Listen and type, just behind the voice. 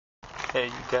Hey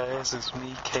you guys, it's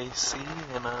me, KC,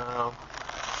 and I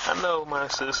know my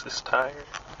sister's tired.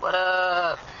 What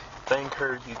up? Thank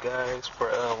her, you guys, for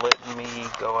letting me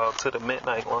go out to the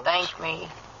midnight lunch. Thank me.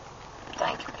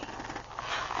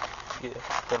 Yeah,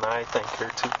 and I thank her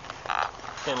too.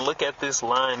 And look at this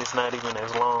line, it's not even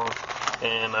as long.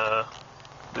 And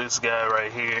this guy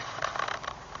right here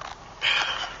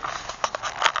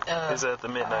is at the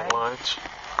midnight lunch.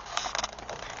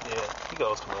 Yeah, he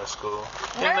goes to my school.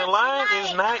 And the line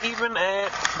is not even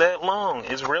that long.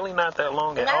 It's really not that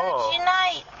long at all.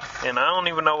 And I don't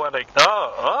even know why they... they're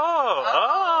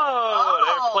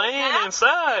playing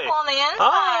inside. On the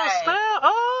inside.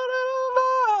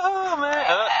 Oh, man.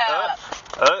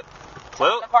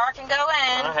 Well, the park and go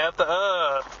in. I have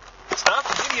to stop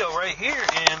the video right here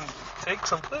and take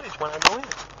some footage when I go in.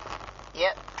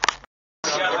 Yep.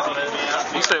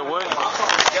 You said what?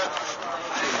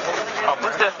 Oh,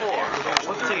 what's that for?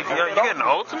 What's the TV? You getting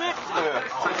ultimate? Yeah.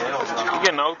 You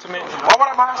getting ultimate? Why would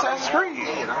I buy Assassin's Creed?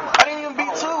 I didn't even beat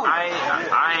 2. I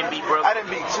ain't beat Brotherhood. I didn't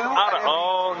beat 2. Out of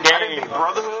all games. I didn't beat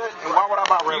Brotherhood. And why would I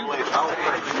buy Revelation?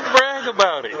 Brag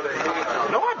about it.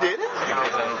 No, I didn't.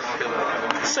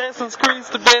 Assassin's Creed's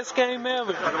the best game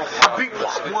ever. I beat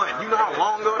Part 1. You know how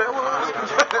long ago that was?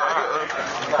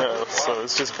 So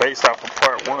it's just based off of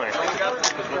Part 1.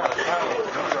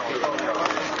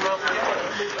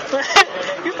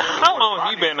 How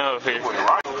long you been up here?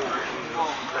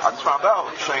 I just found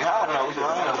out Shanghai knows who I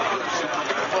am.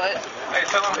 What?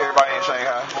 Everybody in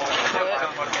Shanghai.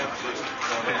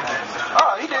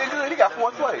 Oh, he did good. He got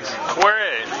 4th place. Where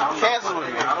at? Kansas with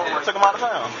me. Took him out of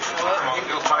town.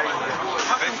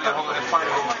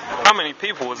 How many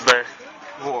people was there?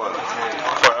 What?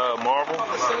 For Marvel?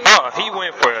 Oh, he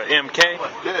went for MK?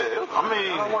 Yeah, I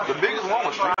mean, the biggest one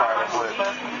was Street Fighter, but...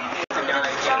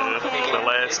 The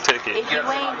last ticket. If you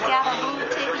ain't got a blue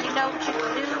ticket, you know what you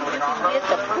can do. You can get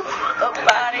the poop up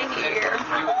out of here.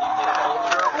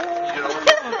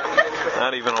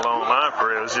 Not even a long line for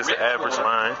real. It's just an average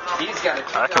line.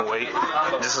 I can wait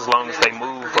just as long as they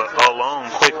move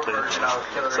along quickly.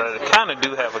 So I kind of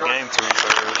do have a game to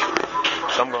reserve.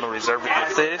 So I'm going to reserve it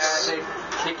with this.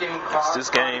 This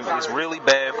game is really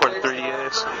bad for the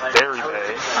 3DS. Very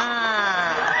bad.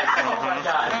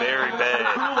 Very bad.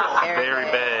 Very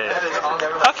bad.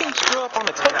 How can you screw up on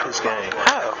a Tetris game?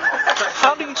 How?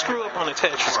 How do you screw up on a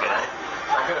Tetris game?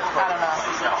 I don't know.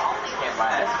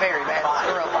 It's very bad.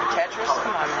 Screw up on Tetris.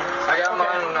 Come on, man. I got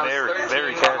mine when I was 13.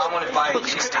 Very casual. Look,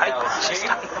 she's typing. She's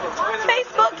typing.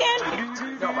 Facebooking.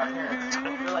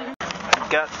 I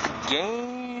got the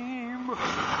game.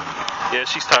 Yeah,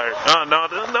 she's tired. Oh, no,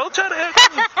 don't try to act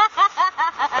me.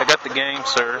 I got the game,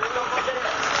 sir.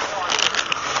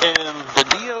 And the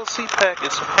DLC pack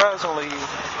is surprisingly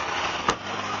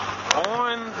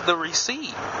on the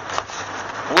receipt,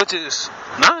 which is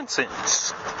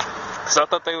nonsense. Because I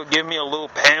thought they would give me a little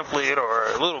pamphlet or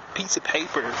a little piece of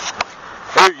paper.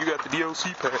 Hey, you got the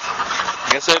DLC pack.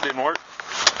 Guess that didn't work.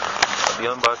 I'll be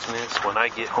unboxing this when I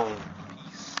get home.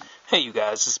 Hey you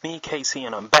guys, it's me, Casey,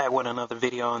 and I'm back with another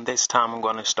video, and this time I'm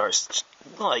going to start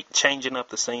changing up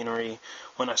the scenery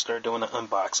when I start doing the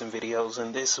unboxing videos,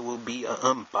 and this will be an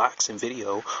unboxing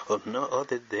video of no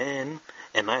other than,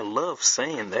 and I love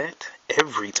saying that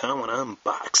every time when I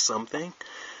unbox something,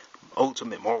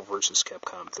 Ultimate Marvel vs.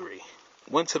 Capcom 3.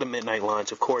 Went to the midnight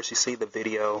launch, of course you see the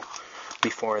video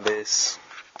before this.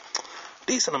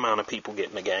 Decent amount of people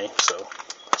getting the game, so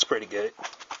it's pretty good.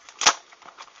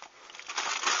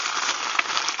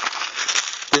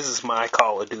 This is my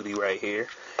Call of Duty right here.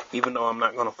 Even though I'm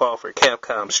not going to fall for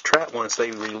Capcom's trap once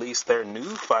they release their new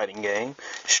fighting game,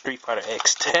 Street Fighter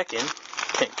X Tekken.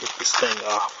 Can't get this thing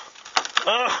off.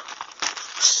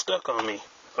 Stuck on me.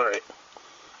 Alright,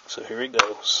 so here it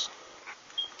goes.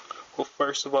 Well,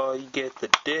 first of all, you get the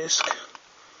disc.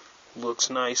 Looks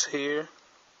nice here.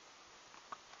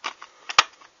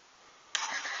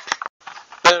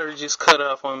 Battery just cut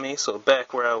off on me, so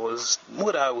back where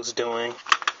what I was doing.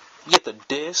 You get the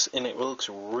disc, and it looks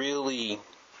really,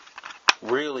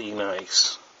 really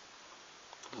nice.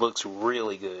 Looks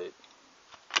really good.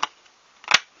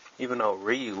 Even though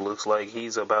Ryu looks like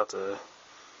he's about to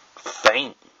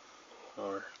faint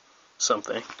or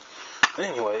something. But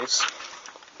anyways,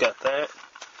 got that.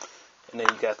 And then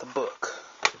you got the book.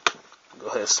 Go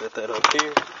ahead and set that up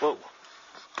here. Whoa.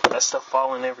 That stuff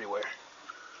falling everywhere.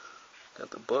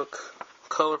 Got the book.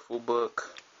 Colorful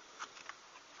book.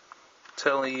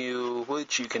 Telling you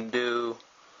what you can do,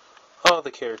 all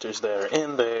the characters that are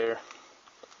in there,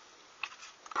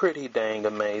 pretty dang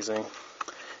amazing.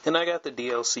 And I got the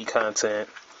DLC content,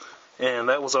 and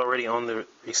that was already on the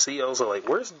receipt. I was like,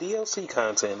 where's DLC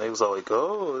content? They was all like,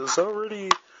 oh, it's already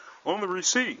on the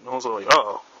receipt. And I was like,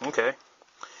 oh, okay.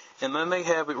 And then they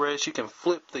have it where you can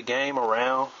flip the game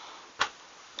around.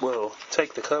 Well,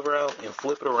 take the cover out and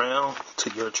flip it around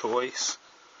to your choice.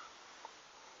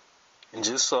 And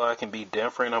just so I can be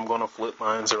different, I'm going to flip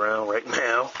mine around right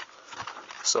now.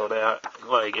 So that,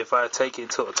 like, if I take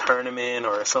it to a tournament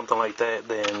or something like that,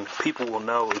 then people will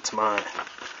know it's mine.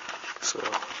 So,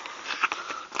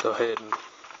 go ahead and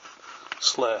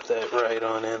slap that right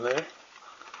on in there.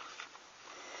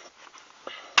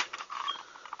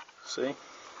 See?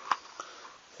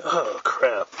 Oh,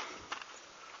 crap.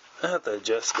 I have to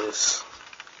adjust this.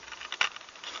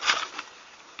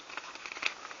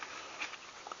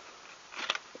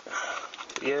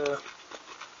 Yeah.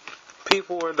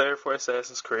 People were there for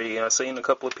Assassin's Creed. I've seen a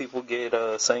couple of people get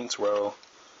Saints Row.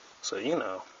 So, you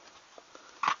know.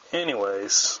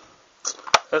 Anyways,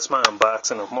 that's my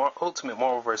unboxing of Ultimate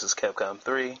Marvel vs. Capcom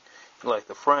 3. You like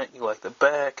the front, you like the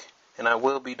back. And I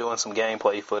will be doing some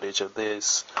gameplay footage of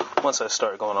this once I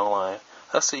start going online.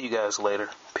 I'll see you guys later.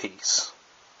 Peace.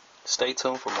 Stay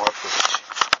tuned for more footage.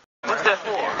 What's that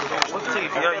for? What's the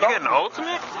Yo, you getting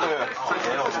Ultimate? Yeah.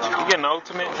 You getting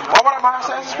Ultimate? Why would I buy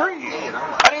Assassin's Creed?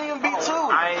 I didn't even beat 2.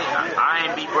 I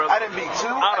ain't beat Brotherhood. I didn't beat 2.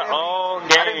 Out of all I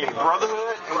didn't games. beat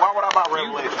Brotherhood. And why would I buy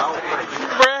Revelation?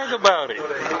 Brag about it.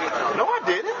 No, I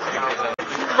didn't.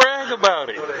 Brag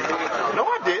about it.